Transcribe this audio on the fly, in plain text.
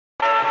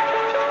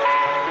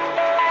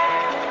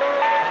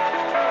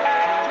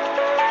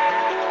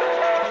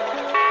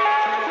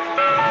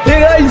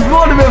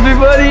morning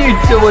everybody,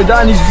 it's your boy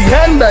Danish,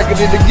 Zehen back at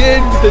it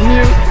again with a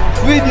new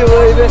video,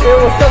 baby. Hey,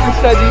 what's up,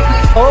 Mr. G?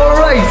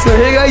 Alright, so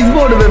hey guys,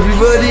 morning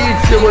everybody,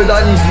 it's your boy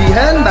Danish,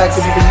 Zehen back at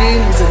it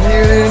again with a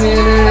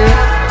new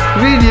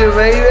video,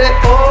 baby.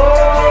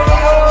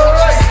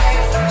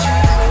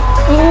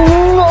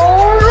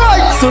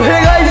 Alright, so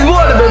hey guys,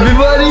 what up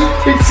everybody,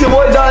 it's your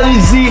boy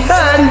Danish,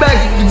 Zehen back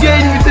at it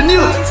again with a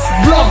new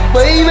vlog,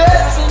 baby.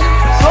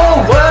 So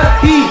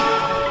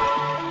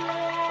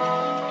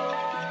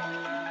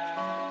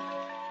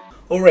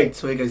Alright,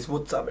 so hey guys,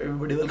 what's up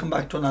everybody, welcome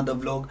back to another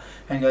vlog.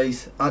 And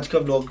guys, आज का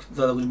vlog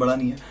ज़्यादा कुछ बड़ा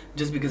नहीं है,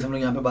 just because हम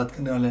लोग यहाँ पे बात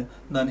करने वाले हैं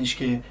दानिश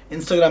के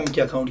इंस्टाग्राम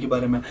के अकाउंट के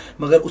बारे में.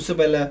 मगर उससे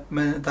पहले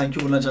मैं थैंक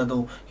यू बोलना चाहता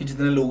हूँ कि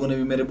जितने लोगों ने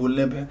भी मेरे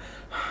बोलने पे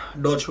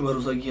डॉज पे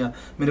भरोसा किया,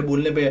 मेरे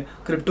बोलने पे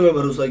क्रिप्टो पे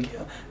भरोसा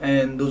किया,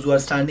 and those who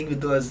are standing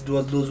with us,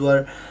 those who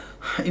are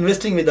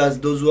investing with us,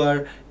 those who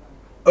are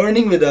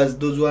earning with us,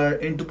 those who are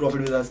into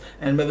profit with us.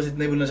 And मैं बस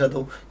इतना ही बोलना चाहता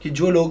हूँ कि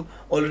जो लोग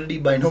ऑलरेडी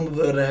बाइनोमो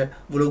पर रहे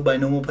वो लोग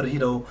बाइनोमो पर ही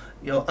रहो,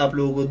 या आप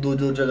लोगों को दो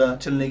दो जगह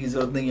चलने की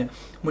ज़रूरत नहीं है.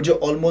 मुझे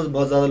ऑलमोस्ट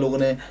बहुत ज़्यादा लोगों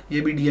ने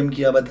ये भी डीएम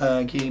किया,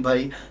 बताया कि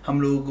भाई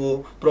हम लोगों को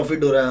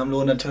प्रॉफिट हो रहा है, हम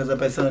लोगों ने अच्छा खासा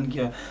पैसा अर्न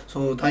किया.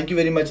 So thank you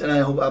very much and I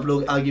hope आप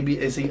लोग आगे भी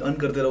ऐसे ही अर्न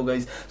करते रहो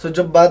गाइज. सो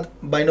जब बात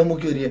बाइनोमो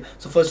की हो रही है,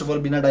 सो फर्स्ट ऑफ ऑल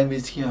बिना टाइम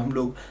वेस्ट किए हम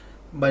लोग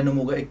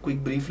बाइनोमो का एक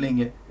क्विक ब्रीफ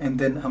लेंगे एंड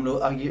देन हम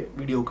लोग आगे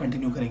वीडियो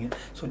कंटिन्यू करेंगे.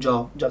 सो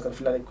जाओ जाकर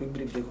फिलहाल एक क्विक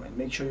ब्रीफ देखो and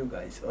make sure you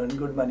guys earn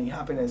good money,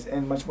 happiness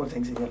and much more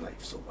things in your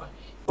life. So bye.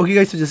 Okay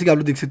guys, तो जैसे कि आप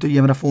लोग देख सकते हो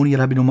ये मेरा फ़ोन, ये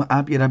रहा बाइनोमो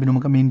ऐप, ये रहा बाइनोमो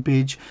का मेन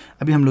पेज.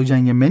 अभी हम लोग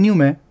जाएंगे मेन्यू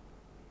में.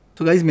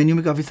 तो गाइस मेन्यू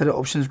में काफ़ी सारे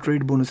ऑप्शंस,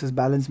 ट्रेड बोनसेस,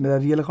 बैलेंस. मेरा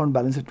रियल अकाउंट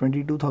बैलेंस है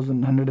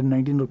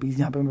 22,119 रुपीज़.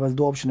 यहाँ पे मेरे पास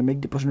दो ऑप्शन है, make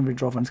deposit and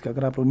withdraw funds का.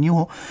 अगर आप लोग न्यू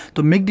हो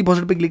तो मेक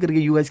डिपॉजिट पे क्लिक करके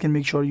you guys can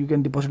make sure you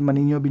can deposit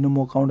money in your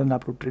Binomo account and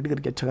आप लोग ट्रेड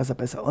करके अच्छा खासा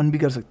पैसा अर्न भी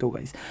कर सकते हो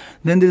guys.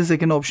 Then there is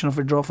second option of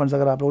withdraw funds.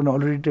 अगर आप लोगों ने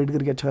ऑलरेडी ट्रेड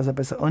करके अच्छा खासा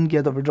पैसा अर्न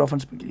किया तो विड्रॉ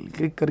फंड्स पे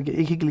क्लिक करके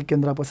एक ही क्लिक के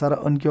अंदर आपका सारा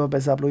अर्न किया हुआ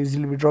पैसा आप लोग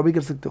इजीली विड्रॉ भी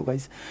कर सकते हो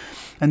guys.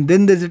 And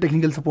then there is a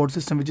technical support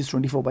system which is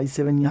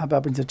 24/7. यहाँ पे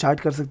आप इनसे चैट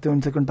कर सकते हो,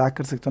 इनसे कॉन्टैक्ट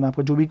कर सकते हो,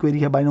 आपका जो भी क्वेरी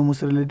है बाइनोमो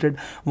से रिलेटेड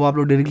वो आप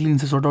लोग डायरेक्टली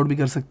इनसे सॉर्ट आउट भी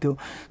कर सकते हो.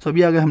 सो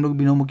अभी आ गए हम लोग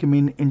बाइनोमो के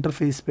मेन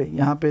इंटरफेस पे.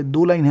 यहाँ पे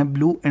दो लाइन है,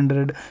 blue and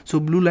red. So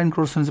blue line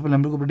cross करने से पहले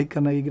हम लोग को प्रेडिक्ट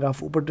करना है कि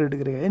ग्राफ ऊपर ट्रेड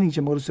करेगा या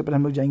नीचे. मगर उससे पहले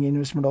हम लोग जाएंगे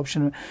इन्वेस्टमेंट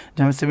ऑप्शन में,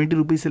 जहाँ 70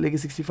 रुपीज़ से लेकर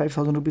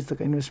 65,000 रुपीज़ तक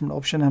का इन्वेस्टमेंट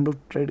ऑप्शन है. हम लोग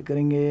ट्रेड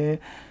करेंगे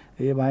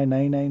ये भाई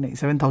नहीं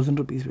 7,000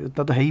 रुपीज़ पे,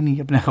 उतना तो है ही नहीं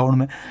अपने अकाउंट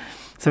में.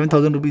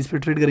 7,000 रुपीज़ पे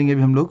ट्रेड करेंगे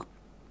अभी हम लोग.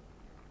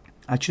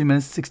 एक्चुअली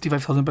मैंने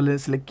 65,000 पहले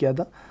सेलेक्ट किया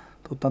था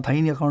तो उतना था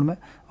ही नहीं अकाउंट में.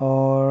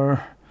 और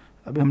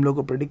अभी हम लोग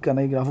को प्रेडिक्ट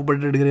करना है ग्राफ ऊपर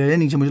ट्रेड करेगा या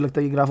नीचे. मुझे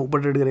लगता है कि ग्राफ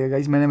ऊपर ट्रेड करेगा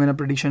गाइस. मैंने मेरा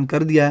प्रेडिक्शन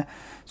कर दिया है.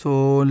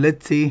 So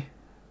let's see.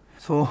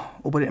 सो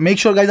ऊपर मेक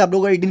श्योर गाइस आप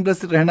लोगों का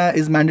 18+ रहना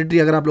इज़ मैंडेटरी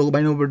अगर आप लोगों को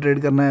बाइनोमो पर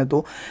ट्रेड करना है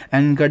तो.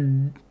 एंड इनका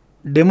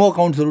डेमो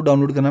अकाउंट जरूर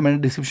डाउनलोड करना. मैंने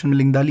डिस्क्रिप्शन में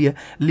लिंक डाली है.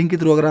 लिंक के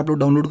थ्रू अगर आप लोग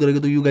डाउनलोड करोगे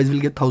तो you guys will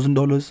get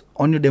 $1,000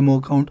 on your demo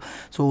account.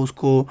 सो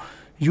उसको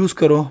यूज़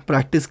करो,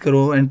 प्रैक्टिस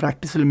करो and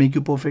practice will make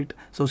you perfect.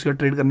 सो उसका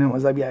ट्रेड करने में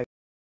मज़ा भी आएगा.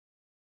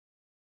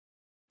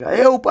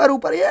 ये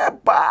ऊपर ये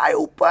बाय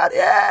ऊपर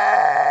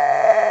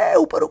ये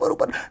ऊपर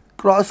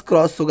क्रॉस.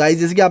 सो गाइस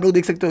जैसे कि आप लोग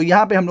देख सकते हो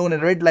यहाँ पे हम लोगों ने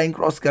रेड लाइन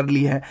क्रॉस कर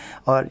ली है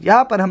और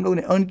यहाँ पर हम लोगों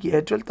ने अर्न किया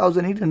है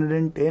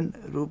 12,810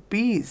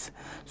 रुपीज़.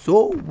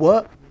 सो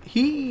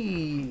वही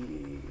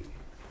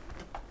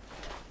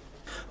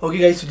ओके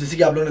गाइस, जैसे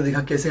कि आप लोगों ने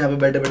देखा कैसे यहाँ पे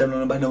बैठे हम लोगों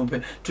ने बाइनोमो पे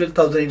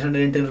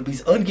 12,810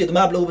 रुपीज़ अर्न किए. तो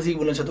मैं आप लोगों को बस ये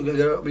बोलना चाहता हूँ कि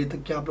अगर अभी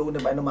तक क्या आप लोगों ने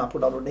बाइनोमो ऐप को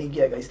डाउनलोड नहीं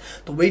किया गाइस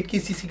तो वेट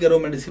की करो.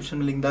 मैं डिस्क्रिप्शन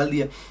में लिंक डाल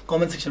दिया,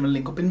 कमेंट सेक्शन में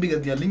लिंक को पिन भी कर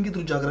दिया. लिंक के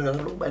थ्रू जाकर अगर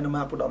आप लोग बाइनोमो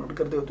ऐप को डाउनलोड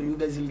करते हो तो you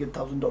guys will get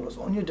 $1,000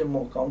 on your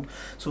demo account.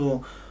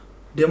 So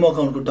demo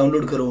account को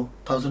डाउनलोड करो,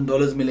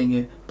 $1,000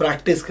 मिलेंगे.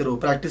 प्रैक्टिस करो,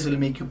 practice will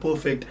make you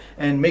perfect.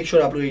 And make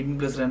sure आप लोग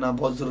 18+ रहना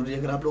बहुत ज़रूरी है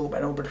अगर आप लोगों को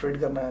बाइनोमो पर ट्रेड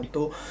करना है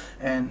तो.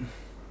 एंड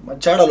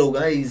मचा डालो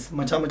गाइस,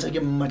 मचा के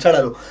मचा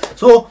डालो.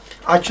 सो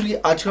एक्चुअली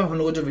आज का हम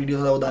लोगों का जो वीडियो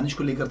था वो दानिश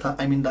को लेकर था.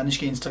 आई मीन दानिश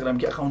के इंस्टाग्राम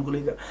के अकाउंट को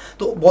लेकर.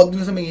 तो बहुत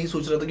दिनों से मैं यही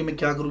सोच रहा था कि मैं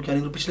क्या करूँ क्या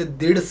नहीं करूँ. पिछले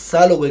 1.5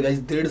 साल हो गए गाइस.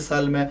 1.5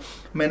 साल में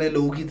मैंने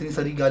लोगों की इतनी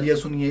सारी गालियाँ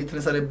सुनी है,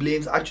 इतने सारे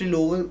ब्लेम्स. एक्चुअली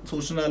लोगों का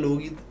सोचना, लोगों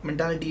की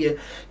मेंटालिटी है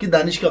कि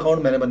दानिश का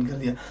अकाउंट मैंने बंद कर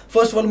दिया.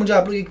 फर्स्ट ऑफ ऑल मुझे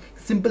आप लोग एक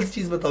सिंपल सी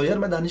चीज़ बताओ यार,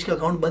 मैं दानिश का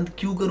अकाउंट बंद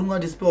क्यों करूँगा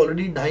जिसपे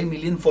ऑलरेडी 2.5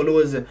 मिलियन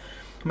फॉलोअर्स है.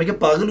 मैं क्या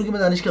पागल हूँ कि मैं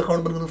दानिश का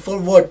अकाउंट बंद करूँ? For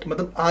what?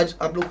 मतलब आज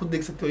आप लोग खुद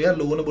देख सकते हो यार,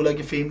 लोगों ने बोला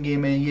कि फेम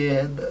गेम है, ये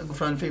है,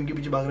 गुफरान फेम के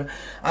पीछे भाग रहा है.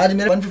 आज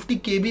मेरा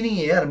 150K भी नहीं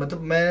है यार.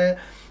 मतलब मैं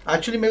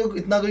एक्चुअली मेरे को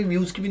इतना कोई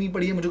व्यूज़ की भी नहीं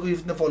पड़ी है, मुझे कोई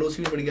इतना फॉलोअर्स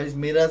की भी नहीं पड़ी है.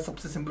 मेरा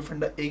सबसे सिंपल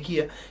फंडा एक ही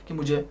है कि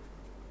मुझे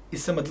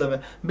इससे मतलब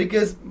है.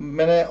 बिकॉज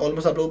मैंने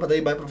ऑलमोस्ट आप लोगों को पता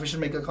ही बाय प्रोफेशन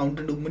में एक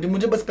अकाउंटेंट हूँ.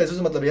 मुझे बस पैसों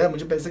से मतलब है यार,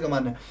 मुझे पैसे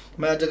कमाना है.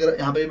 मैं आज अगर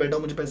यहाँ पे बैठा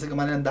हूँ मुझे पैसे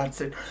कमाने हैं,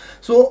 दैट्स इट.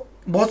 सो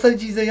बहुत सारी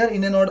चीज़ें यार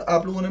इन एंड आउट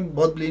आप लोगों ने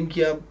बहुत ब्लेम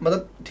किया.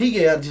 मतलब ठीक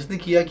है यार, जिसने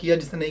किया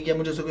जिसने नहीं किया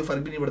मुझे उससे कोई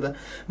फ़र्क भी नहीं पड़ता.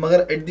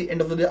 मगर at the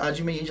end of the day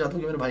आज मैं यही चाहता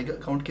हूँ कि मेरे भाई का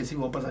अकाउंट कैसे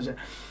भी वापस आ जाए.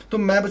 तो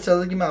मैं बस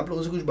चाहता था कि मैं आप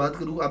लोगों से कुछ बात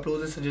करूँ, आप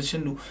लोगों से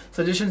सजेशन लूँ.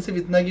 सजेशन सिर्फ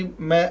इतना कि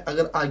मैं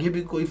अगर आगे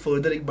भी कोई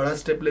फर्दर एक बड़ा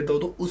स्टेप लेता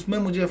हूँ तो उसमें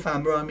मुझे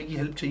फैम्ब्रो आर्मी की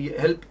हेल्प चाहिए.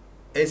 हेल्प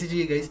ऐसी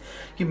चाहिए गाइस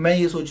कि मैं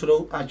ये सोच रहा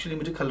हूँ. एक्चुअली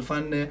मुझे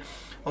खलफान ने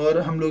और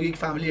हम लोग एक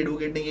फैमिली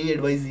एडवोकेट ने यही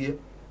एडवाइस दी है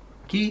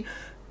कि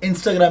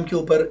इंस्टाग्राम के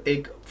ऊपर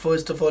एक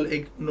फर्स्ट ऑफ ऑल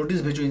एक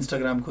नोटिस भेजो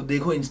इंस्टाग्राम को,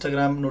 देखो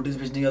इंस्टाग्राम नोटिस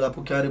भेजने के बाद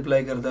आपको क्या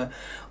रिप्लाई करता है,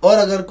 और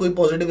अगर कोई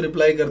पॉजिटिव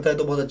रिप्लाई करता है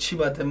तो बहुत अच्छी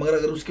बात है, मगर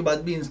अगर उसके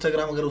बाद भी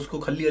इंस्टाग्राम अगर उसको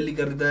खल्ली खल्ली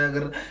कर देता है,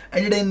 अगर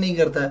एंटरटेन नहीं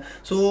करता है,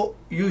 so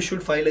you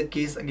should file a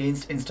case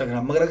against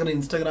Instagram. मगर अगर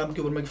इंस्टाग्राम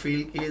के ऊपर मैं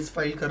केस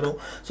फाइल कर रहा हूँ,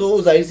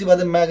 सो जाहिर सी बात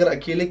है मैं अगर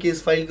अकेले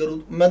केस फाइल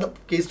करूँ, मतलब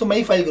केस तो मैं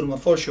ही फाइल करूँगा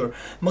फॉर श्योर,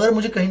 मगर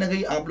मुझे कहीं ना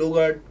कहीं आप लोगों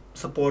का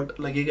सपोर्ट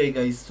लगेगा ही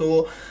गाइस।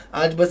 सो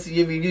आज बस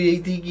ये वीडियो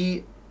यही थी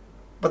कि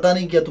पता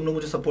नहीं क्या तुम लोग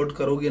मुझे सपोर्ट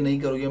करोगे नहीं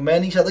करोगे। मैं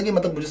नहीं चाहता कि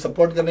मतलब मुझे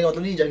सपोर्ट करने का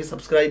मतलब नहीं जाके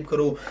सब्सक्राइब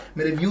करो,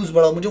 मेरे व्यूज़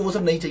बढ़ाओ, मुझे वो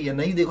सब नहीं चाहिए।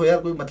 नहीं देखो यार,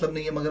 कोई मतलब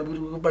नहीं है, मगर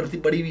मुझे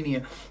पड़ी भी नहीं है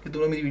कि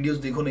तुम लोग मेरी वीडियोस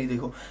देखो नहीं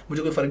देखो,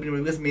 मुझे कोई फर्क नहीं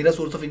पड़ेगा। मेरा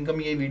सोर्स ऑफ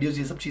इनकम ये वीडियोस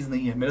ये सब चीज़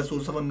नहीं है, मेरा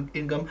सोर्स ऑफ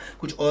इनकम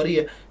कुछ और ही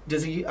है।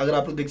 जैसे कि अगर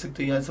आप लोग देख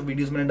सकते हो यहाँ सब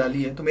वीडियोज़ मैंने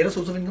डाली है, तो मेरा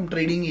सोर्स ऑफ इनकम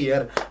ट्रेडिंग ही है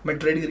यार। मैं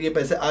ट्रेड करके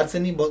पैसे आज से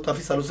नहीं, बहुत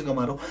काफ़ी सालों से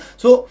कमा रहा हूँ।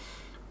 सो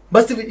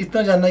बस सिर्फ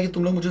इतना जानना है कि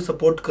तुम लोग मुझे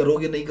सपोर्ट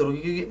करोगे नहीं करोगे,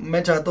 क्योंकि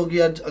मैं चाहता हूँ कि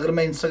आज अगर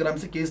मैं इंस्टाग्राम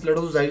से केस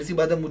लड़ा तो जाहिर सी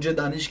बात है मुझे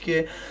दानिश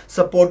के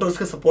सपोर्ट और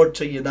उसका सपोर्ट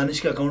चाहिए दानिश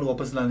के अकाउंट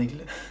वापस लाने के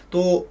लिए।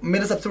 तो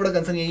मेरा सबसे बड़ा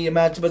कंसर्न यही है।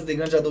 मैं आज बस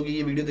देखना चाहता हूँ कि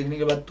ये वीडियो देखने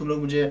के बाद तुम लोग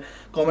मुझे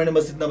कॉमेंट में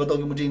बस इतना बताओ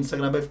कि मुझे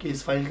इंस्टाग्राम पर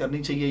केस फाइल करनी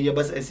चाहिए, या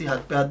बस ऐसे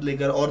हाथ पे हाथ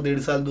लेकर और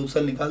 1.5 साल 2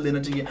 साल निकाल देना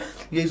चाहिए,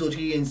 यही सोच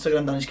के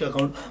इंस्टाग्राम दानिश का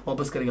अकाउंट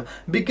वापस करेगा।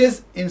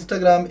 Because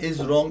Instagram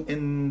is wrong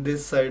in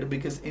this side,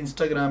 because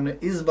Instagram ने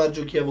इस बार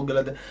जो किया वो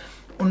गलत है।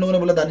 उन लोगों ने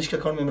बोला दानिश का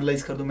अकाउंट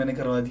मेमोराइज कर दो, मैंने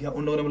करवा दिया।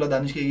 उन लोगों ने बोला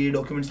दानिश के ये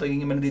डॉक्यूमेंट्स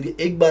लगेंगे, मैंने दे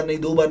दिया। 1 बार नहीं,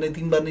 2 बार नहीं,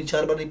 3 बार नहीं,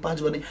 4 बार नहीं,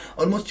 5 बार नहीं,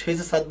 ऑलमोस्ट 6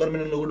 से 7 बार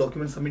मैंने उन लोगों को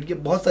डॉक्यूमेंट सबमिट किया।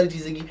 बहुत सारी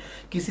चीज़ें की,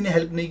 किसी ने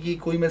हेल्प नहीं की,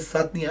 कोई मेरे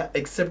साथ नहीं आया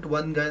except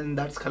one guy and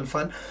that's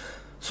खलफान।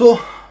 सो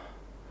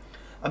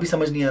अभी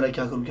समझ नहीं आ रहा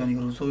क्या करूँ क्या नहीं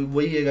करूँ। सो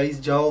वही है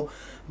गाइस, जाओ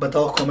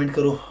बताओ, कमेंट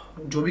करो,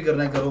 जो भी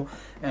करना है करो,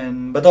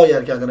 एंड बताओ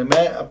यार क्या करें।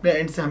 मैं अपने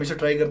एंड से हमेशा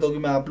ट्राई करता हूँ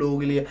कि मैं आप लोगों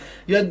के लिए,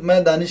 या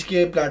मैं दानिश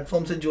के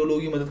प्लेटफॉर्म से जो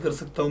लोगों की मदद कर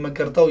सकता हूँ मैं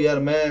करता हूँ यार।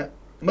 मैं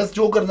बस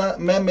जो करना,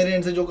 मैं मेरे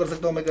एंड से जो कर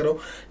सकता हूँ मैं कर रहा हूँ।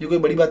 ये कोई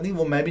बड़ी बात नहीं,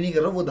 वो मैं भी नहीं कर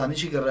रहा हूँ, वो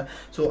दानिश ही कर रहा है।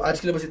 सो आज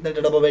के लिए बस इतना।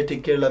 Tata bye bye,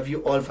 take care, love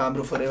you all,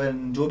 फैम्ब्रो forever.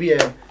 जो भी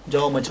है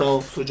जाओ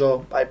मचाओ सो जाओ,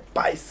 bye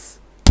bye.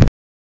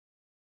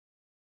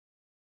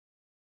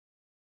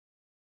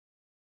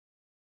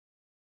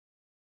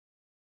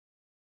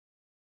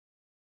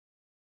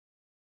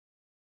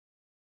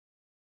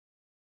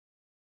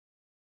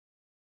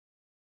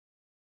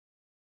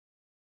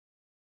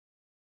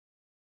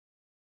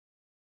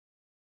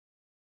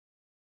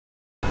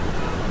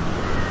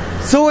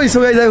 So guys,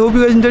 I hope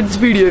you guys enjoyed this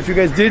video. If you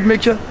guys did,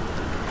 make sure.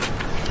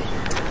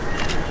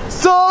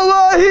 So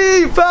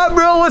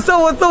fambruh, what's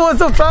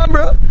up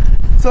fambruh?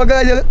 So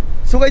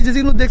guys, जैसे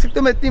कि लोग देख सकते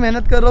हो मैं इतनी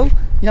मेहनत कर रहा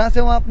हूँ यहाँ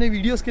से वहाँ अपने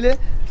वीडियोस के लिए।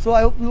 सो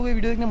आई होप तुम लोगों को ये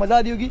वीडियो देखने मज़ा आ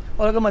रही होगी,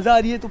 और अगर मज़ा आ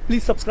रही है तो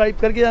प्लीज़ सब्सक्राइब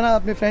करके जाना।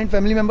 अपने फ्रेंड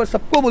फैमिली मेम्बर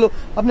सबको बोलो,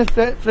 अपने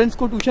फ्रेंड्स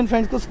को, ट्यूशन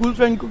फ्रेंड्स को, स्कूल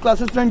फ्रेंड को,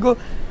 क्लासेस फ्रेंड को,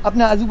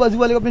 अपने आजू बाजू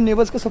वाले को, अपने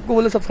नेबर्स को, सबको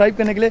बोलो सब्सक्राइब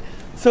करने के लिए।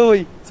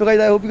 So guys,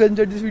 I hope you guys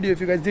enjoyed this video.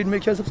 If you guys did,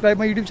 make sure to subscribe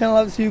my YouTube channel.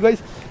 I'll see you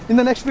guys in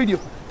the next video.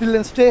 Till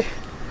then, stay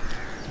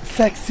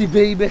sexy,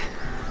 baby.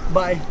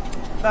 Bye,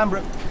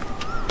 fambruh.